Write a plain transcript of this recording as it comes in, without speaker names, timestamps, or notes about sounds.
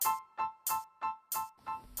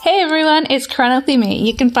Hey everyone, it's Chronically Me.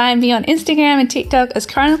 You can find me on Instagram and TikTok as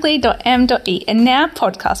chronically.m.e and now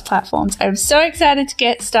podcast platforms. I'm so excited to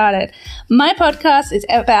get started. My podcast is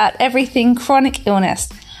about everything chronic illness,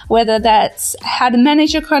 whether that's how to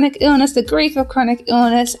manage your chronic illness, the grief of chronic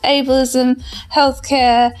illness, ableism,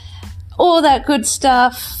 healthcare, all that good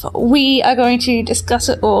stuff. We are going to discuss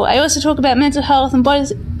it all. I also talk about mental health and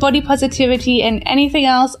body positivity and anything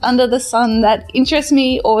else under the sun that interests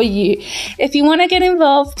me or you. If you want to get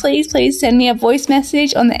involved, please send me a voice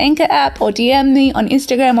message on the Anchor app or DM me on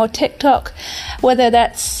Instagram or TikTok, whether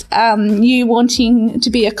that's you wanting to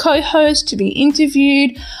be a co-host, to be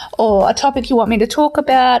interviewed, or a topic you want me to talk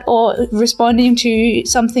about, or responding to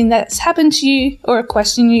something that's happened to you or a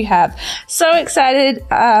question you have. So excited.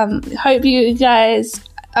 Hope you guys,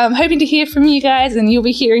 I'm hoping to hear from you guys, and you'll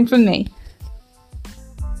be hearing from me.